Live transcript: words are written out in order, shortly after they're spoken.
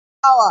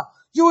power.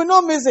 You will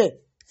not miss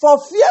it. For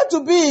fear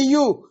to be in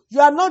you, you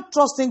are not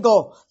trusting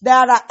God. There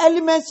are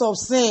elements of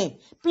sin.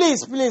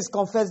 Please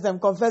confess them.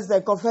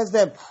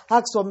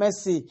 Ask for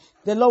mercy.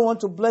 The Lord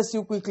wants to bless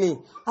you quickly.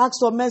 Ask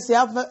for mercy.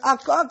 Ask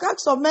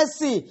for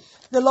mercy.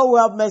 The Lord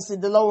will have mercy.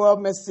 The Lord will have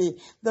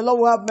mercy. The Lord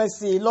will have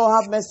mercy. Lord,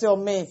 have mercy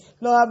on me.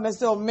 Lord, have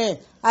mercy on me.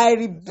 I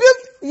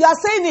rebuke. You are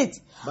saying it.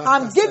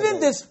 I'm giving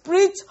the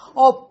spirit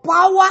of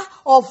power,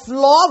 of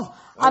love,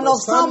 and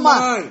of sound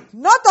mind,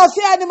 not of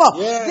fear anymore.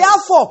 Yes.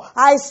 Therefore,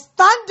 I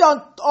stand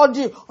on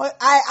the,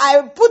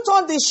 I put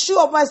on the shoe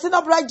of my sin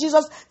upright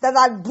Jesus that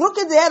had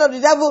broken the head of the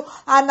devil,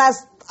 and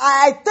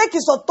I take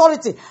his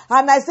authority,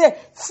 and I say,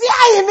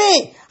 fear in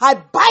me. I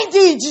bind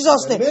you in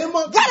Jesus' name. Get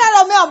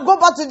out of me and go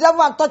back to the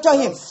devil and torture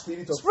him.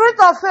 Spirit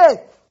of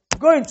faith,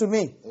 go into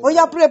me. Oh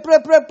yeah, pray.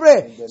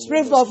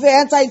 Spirit of faith,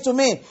 enter into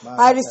me.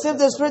 I receive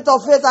the spirit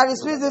of faith. I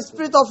receive the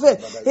spirit of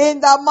faith. In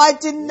the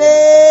mighty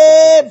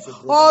name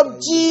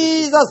of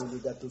Jesus.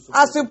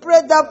 As you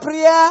pray that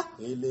prayer,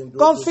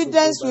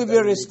 confidence will be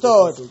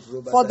restored.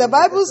 For the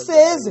Bible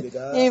says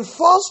in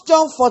 1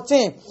 John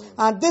 14,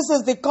 and this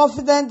is the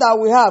confidence that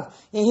we have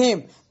in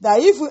him, that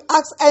if we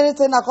ask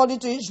anything according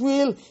to his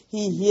will,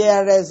 he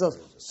hears us.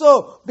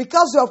 So,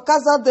 because you have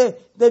cast out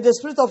the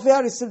spirit of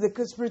fear, receive the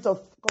spirit of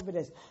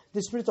confidence.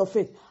 The spirit of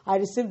faith. I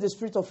receive the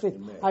spirit of faith.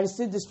 Amen. I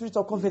receive the spirit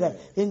of confidence.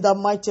 Amen. In the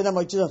mighty name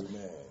of Jesus.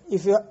 Amen.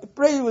 If you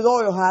pray with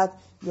all your heart,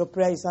 your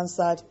prayer is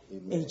answered.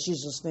 Amen. In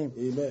Jesus' name.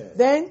 Amen.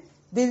 Then,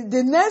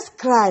 the next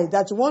cry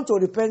that you want to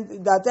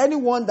repent, that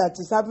anyone that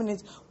is having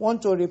it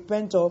want to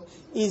repent of,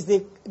 is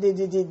the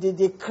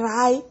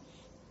cry,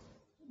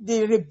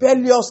 the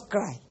rebellious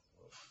cry.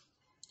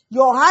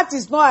 Your heart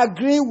is not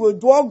agreeing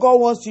with what God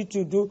wants you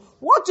to do.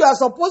 What you are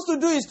supposed to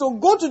do is to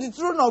go to the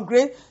throne of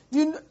grace.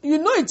 You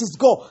know it is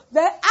God.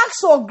 Then ask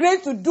for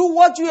grace to do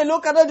what you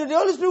alone cannot do. The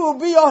Holy Spirit will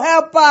be your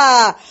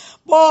helper.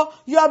 But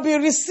you have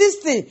been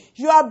resisting.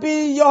 Your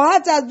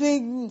heart has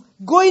been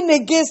going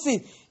against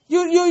it.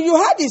 You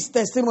heard his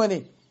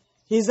testimony.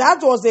 His heart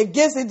was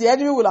against it. The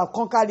enemy will have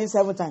conquered it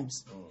 7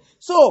 times.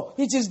 So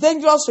it is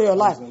dangerous for your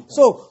life.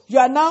 So you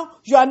are now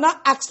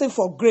asking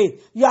for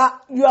grace. You are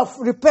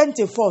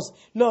repenting first.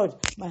 Lord,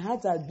 my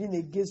heart has been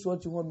against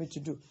what you want me to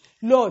do.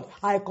 Lord,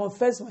 I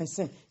confess my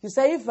sin. You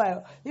say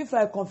if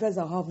I confess,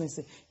 I'll have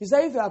mercy. You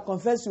say if I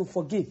confess, you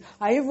forgive.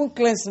 I even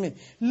cleanse me.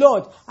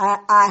 Lord,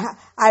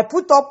 I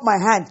put up my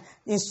hand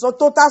in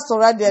total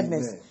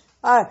surrenderedness.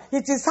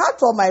 It is hard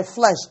for my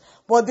flesh,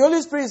 but the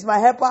Holy Spirit is my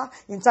helper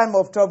in time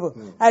of trouble.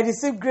 I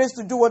receive grace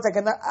to do what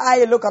I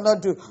alone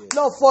cannot do.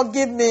 Lord,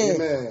 forgive me.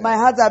 Amen. My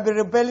heart has been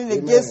rebelling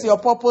against your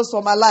purpose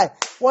for my life.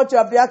 What you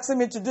have been asking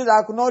me to do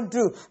that I could not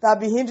do, that have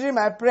been hindering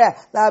my prayer,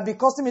 that have been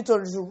causing me to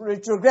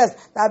retrogress,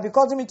 that have been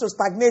causing me to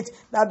stagnate,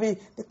 that have been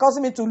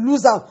causing me to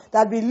lose out, that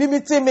have been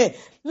limiting me.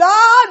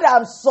 Lord,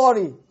 I'm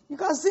sorry.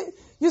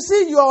 You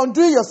see, you are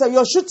undoing yourself.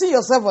 You're shooting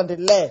yourself on the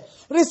leg.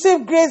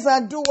 Receive grace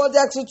and do what they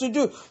ask you to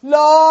do.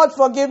 Lord,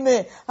 forgive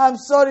me. I'm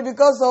sorry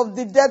because of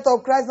the death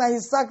of Christ and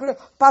his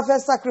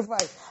perfect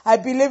sacrifice. I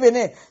believe in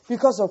it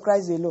because of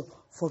Christ alone.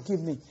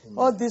 Forgive me.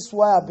 All this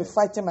while I've been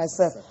fighting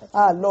myself.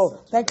 Lord,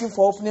 thank you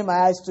for opening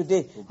my eyes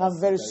today. I'm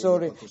very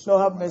sorry.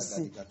 Lord, have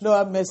mercy. Lord,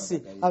 have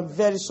mercy. I'm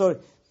very sorry.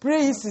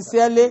 Pray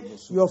sincerely,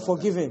 you're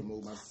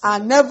forgiven.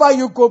 And never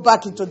you go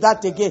back into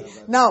that again.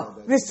 Now,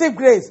 receive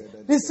grace.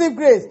 Receive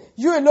grace.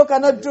 You alone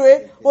cannot do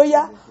it. Oh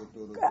yeah.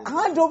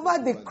 Hand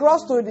over the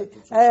cross to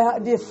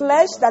the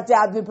flesh that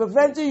has been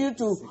preventing you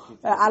to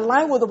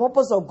align with the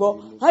purpose of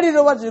God. Hand it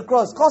over to the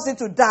cross. Cause it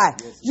to die.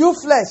 You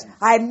flesh,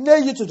 I nail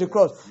you to the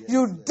cross.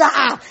 You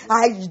die.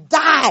 I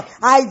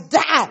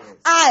die.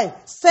 I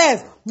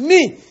sense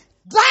me.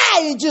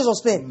 Die in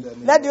Jesus' name.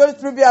 Let the Holy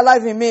Spirit be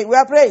alive in me. We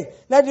are praying.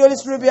 Let the Holy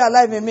Spirit be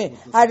alive in me.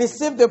 I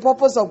receive the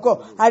purpose of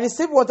God. I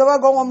receive whatever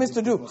God wants me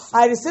to do.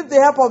 I receive the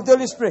help of the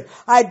Holy Spirit.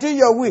 I do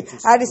your will.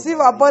 I receive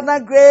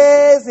abundant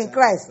grace in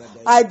Christ.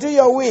 I do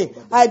your will.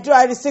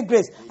 I receive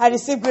grace. I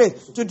receive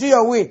grace to do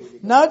your will.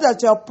 Now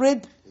that you have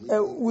prayed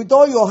with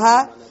all your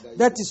heart,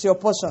 that is your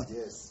portion.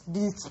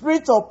 The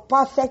spirit of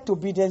perfect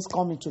obedience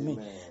coming to me.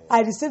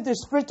 I receive the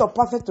spirit of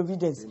perfect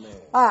obedience.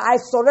 I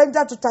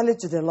surrender totally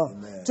to the Lord.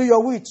 Amen. To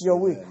your will.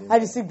 Amen. I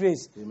receive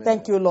grace. Amen.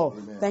 Thank you, Lord.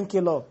 Amen. Thank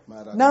you, Lord.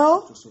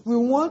 Now, we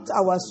want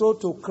our soul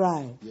to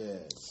cry.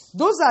 Yes.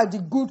 Those are the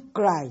good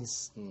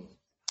cries.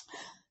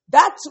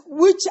 That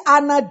which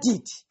Anna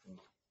did.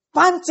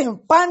 Panting,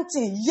 willing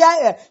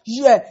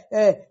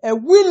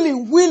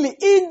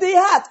in the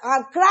heart,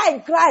 and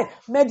crying,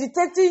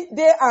 meditating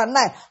day and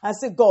night, and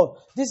say, God,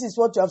 this is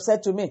what you have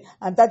said to me,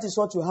 and that is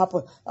what will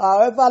happen.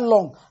 However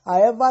long,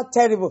 however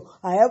terrible,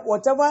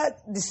 whatever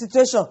the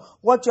situation,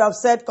 what you have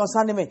said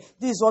concerning me,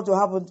 this is what will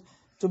happen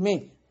to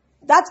me.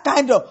 That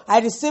kind of, I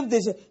received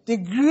the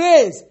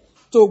grace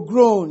to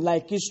groan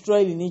like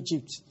Israel in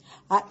Egypt.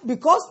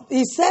 Because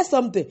he says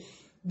something,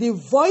 the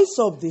voice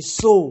of the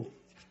soul,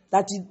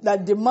 that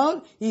the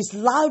mouth is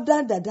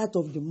louder than that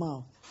of the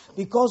mouth,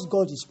 because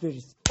God is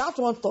spirit. That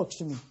one talks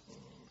to me.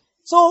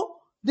 So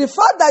the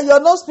fact that you're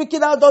not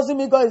speaking out doesn't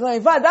mean God is not.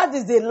 In fact, that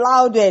is the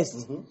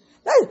loudest.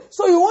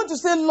 So you want to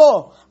say,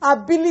 Lord,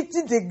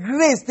 ability, the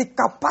grace, the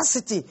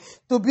capacity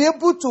to be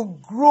able to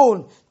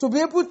groan, to be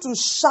able to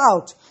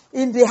shout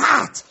in the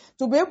heart,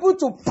 to be able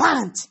to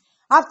pant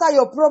after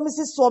your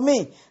promises for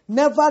me,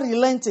 never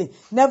relenting,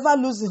 never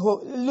losing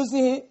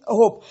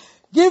hope.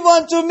 Give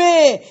unto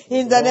me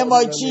in the name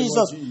of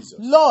Jesus.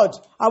 Lord,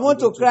 I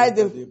want to cry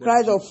the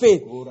cries of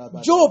faith.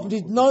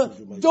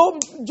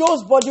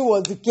 Job's body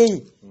was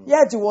decaying.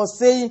 Yet he was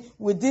saying,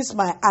 with this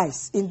my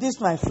eyes, in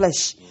this my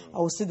flesh, I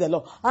will see the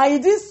Lord. And he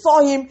did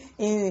saw him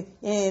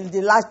in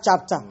the last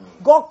chapter.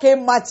 God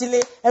came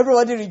mightily,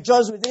 everybody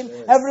rejoiced with him,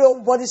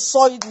 everybody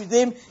saw it with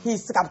him,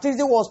 his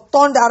captivity was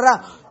turned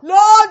around.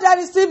 Lord, I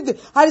received the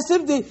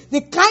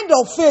kind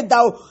of faith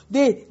that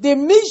the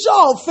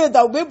measure of faith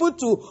that will be able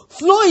to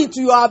flow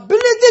into your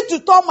ability to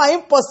turn my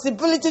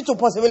impossibility to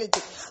possibility.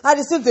 I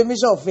received the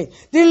measure of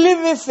faith, the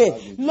living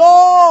faith.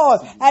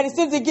 Lord, I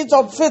received the gift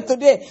of faith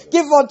today.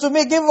 Give unto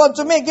me, give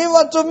unto me, give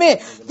unto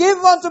me, give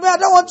unto me. I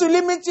don't want to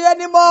limit you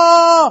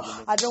anymore.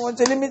 I don't want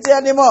to limit you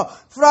anymore.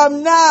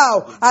 From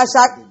now,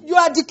 you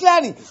are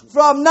declaring,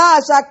 from now I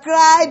shall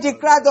cry the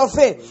cry of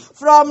faith.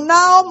 From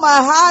now,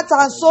 my heart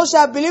and soul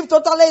shall believe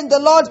totally in the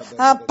Lord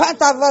and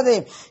pant after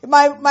him.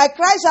 My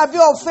cry shall be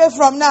of faith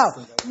from now.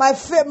 My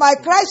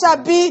cry shall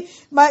be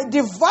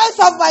the voice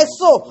of my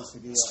soul,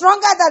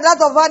 stronger than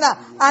that of Hannah.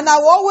 And I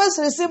will always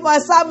receive my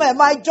sermon,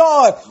 my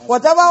joy.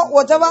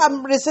 Whatever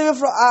I'm receiving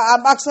from,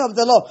 I'm asking of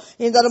the Lord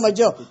in the name of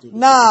joy.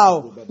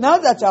 Now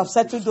that you have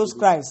settled those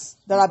cries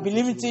that are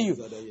believing to you,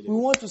 we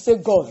want to say,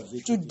 God,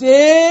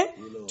 today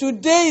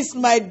is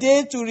my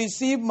day to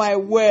receive my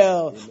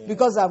well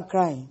because I'm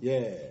crying.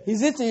 Yeah.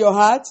 Is it in your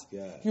heart?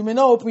 Yeah. You may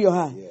not open your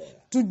heart. Yeah.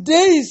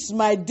 Today is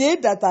my day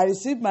that I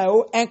receive my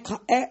own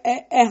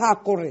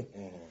En-hakkore.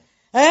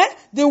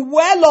 The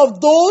well of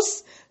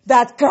those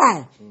that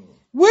cry,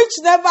 which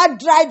never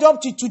dried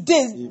up to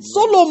today. Amen.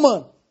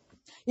 Solomon,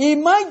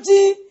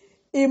 imagine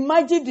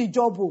the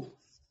job.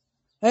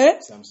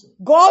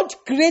 God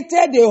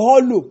created a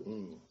hollow.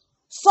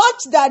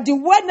 Such that the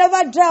well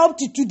never dry up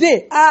to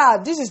today.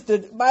 This is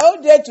my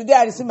own day today.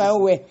 I receive my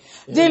own way.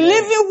 The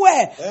living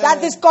well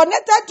that is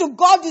connected to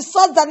God, the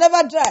source that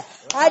never dry.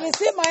 I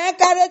receive my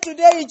En-hakkore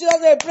today. In Jesus'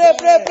 name, pray.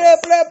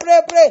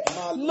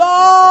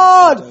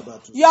 Lord,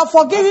 you are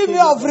forgiving me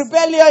of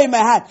rebellion in my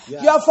heart.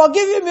 You are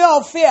forgiving me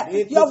of fear.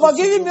 You are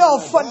forgiving me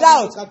of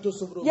doubt.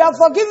 You are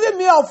forgiving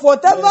me of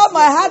whatever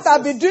my heart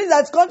has been doing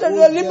that's contrary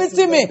to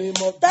limiting me.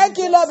 Thank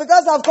you, Lord,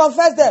 because I've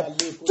confessed them.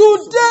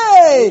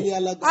 Today,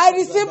 I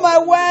receive my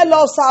well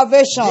of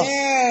salvation.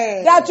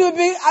 Yes. That will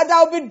be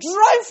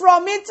drawing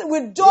from it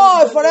with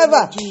joy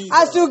forever.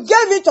 As you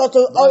gave it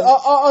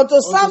unto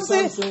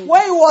Samson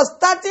when he was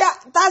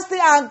thirsty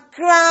and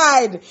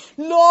cried,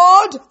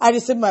 Lord, I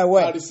receive my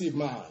well. I receive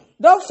mine.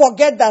 Don't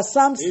forget that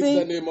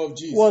Samson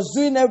was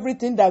doing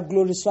everything that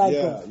glorified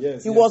God.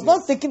 He was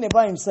not thinking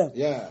about himself.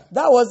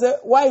 That was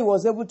why he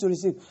was able to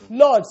receive.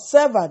 Lord,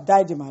 serve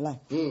died in my life.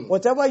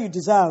 Whatever you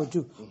desire, I'll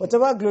do.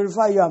 Whatever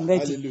glorify you, I'm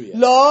ready. Hallelujah.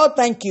 Lord,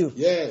 thank you.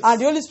 And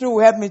the Holy Spirit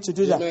will help me to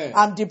do that.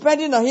 I'm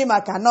depending on Him.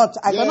 I cannot do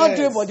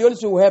it, but the Holy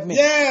Spirit will help me.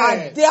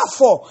 And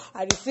therefore,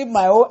 I receive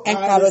my own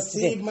En-hakkore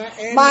today.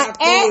 My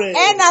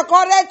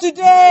En-hakkore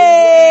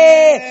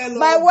today.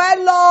 My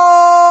well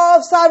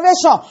of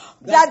salvation.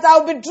 That I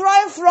will be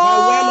drawing from.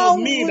 My well of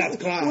me that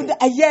cried.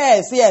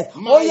 Yes.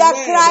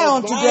 Cry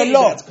unto the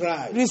Lord.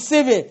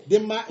 Receive it.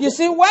 You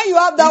see, when you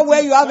have that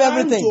way, you have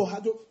everything.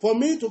 For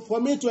me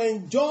to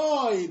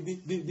enjoy the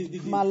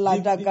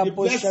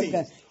blessing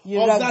of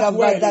that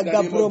well in the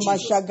name of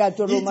Jesus. It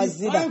is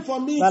time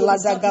for me to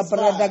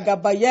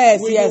satisfy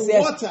yes.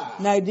 Water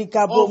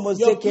of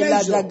your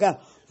pleasure.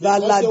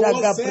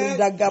 Valadaga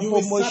Bradaga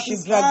Pomoshi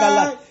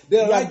Dragala, the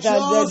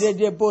righteous with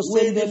the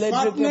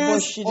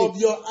fatness of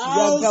your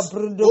house, O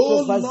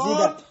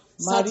Lord,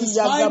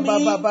 satisfy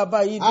me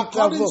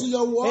according to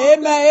your word.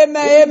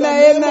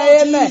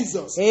 Amen.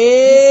 Jesus.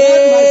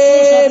 Amen. My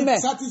soul shall be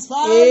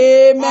satisfied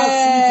as with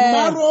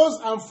marrows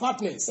and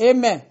fatness.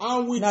 Amen.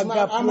 And with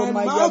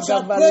my mouth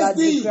shall praise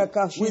thee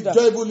with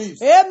joyful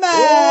lips. Amen.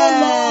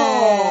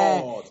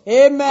 Oh Lord.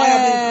 Amen. I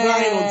have been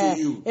crying unto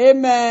you.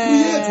 Amen.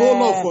 Create, O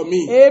Lord, for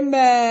me.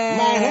 Amen.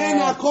 My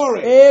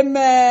En-hakkore.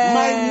 Amen.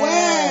 My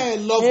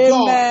well of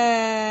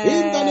joy.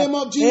 In the name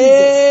of Jesus.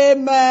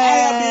 Amen. I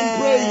have been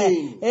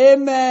praying.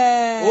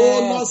 Amen. Oh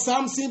Lord,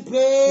 Samson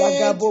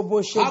prayed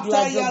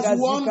after he has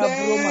won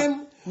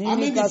them.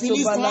 The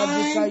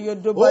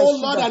Philistine. Oh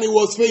Lord, and he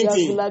was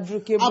fainting. About to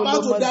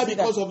die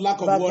because of lack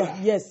of water.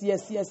 Yes.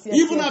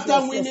 Even after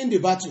winning the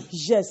battle.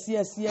 Yes.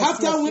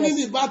 After winning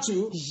the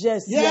battle.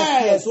 Yes.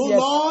 Oh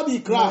Lord,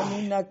 he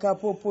cried.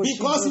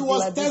 Because he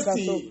was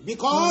thirsty.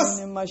 Because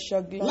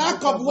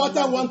lack of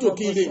water want to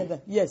kill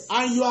him. Yes.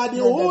 And you are the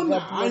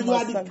owner and you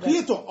are the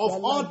creator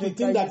of all the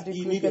things that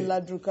he needed.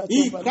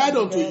 He cried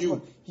unto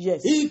you.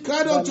 Yes. He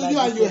cried unto you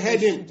and you heard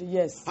him.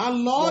 Yes.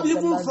 And Lord,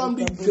 even from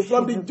the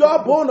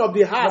jawbone of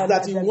the heart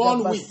that he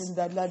won with.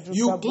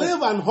 You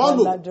clave and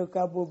hollow.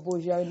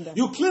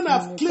 You clave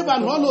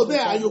and hollow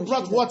there, and you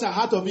brought water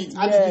out of it,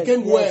 and it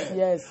became well.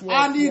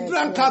 And he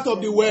drank out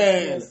of the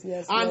well,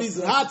 and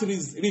his heart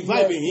is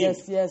reviving him.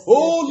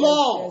 Oh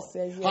Lord,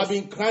 I've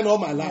been crying all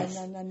my life.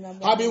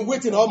 I've been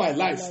waiting all my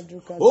life.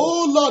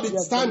 Oh Lord,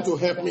 it's time to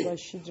help me.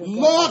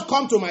 Lord,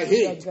 come to my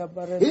aid.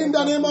 In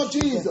the name of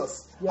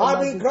Jesus.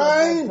 I've been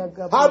crying.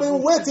 I've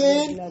been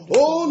waiting.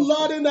 Oh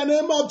Lord, in the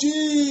name of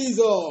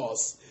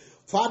Jesus.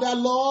 Father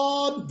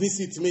Lord,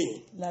 visit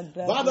me.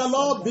 Father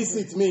Lord,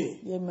 visit me.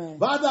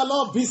 Father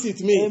Lord, visit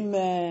me. In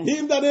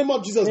the name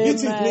of Jesus,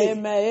 visit me.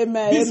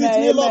 Visit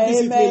me, Lord.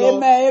 Visit me,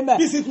 Lord.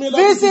 Visit me,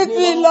 Lord. Visit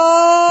me,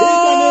 Lord. In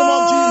the name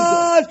of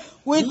Jesus.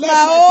 With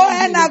my own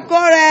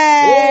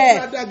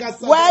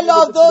En-hakkore. Well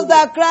of those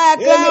that cry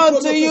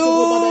unto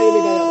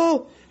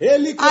you.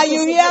 And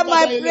you hear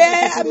my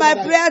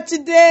prayer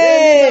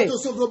today.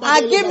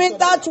 And give me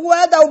that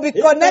word that will be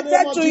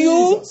connected to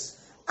you.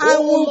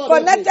 And will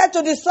connected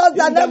to the source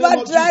that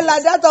never dry,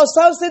 like that of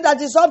something that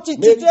is up to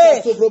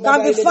today,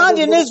 can be found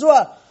in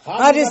Israel.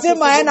 I receive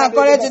my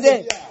En-hakkore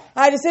today.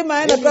 I receive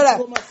my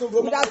En-hakkore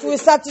that will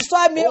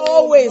satisfy me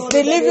always.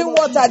 The living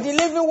water,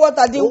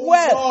 the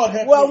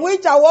well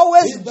which I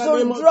always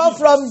draw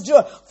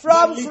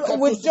from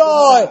with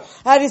joy.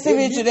 I receive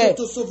it today.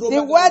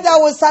 The word that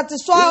will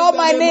satisfy all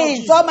my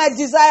needs, all my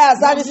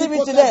desires. I receive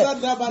it today.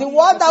 The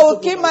word that will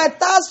keep my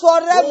thirst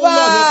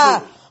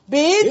forever. Be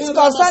it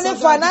concerning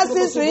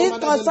finances, be it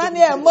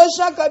concerning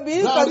emotion, be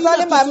it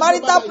concerning my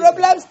marital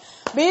problems,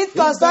 be it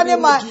concerning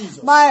my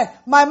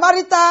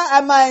marital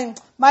and my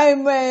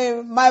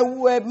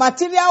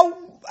material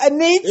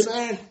needs.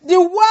 Amen. The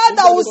word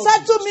that will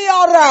settle me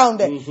all around.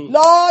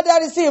 Lord, I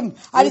receive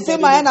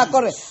my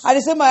En-hakkore. I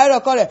receive my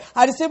En-hakkore.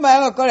 I receive my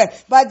En-hakkore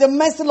by the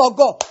mercy of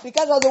God,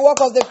 because of the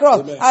work of the cross.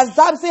 Amen. As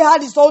Samson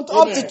had his own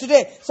up to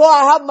today, so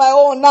I have my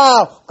own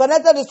now,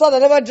 connected to the source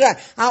that never dry,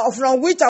 and from which I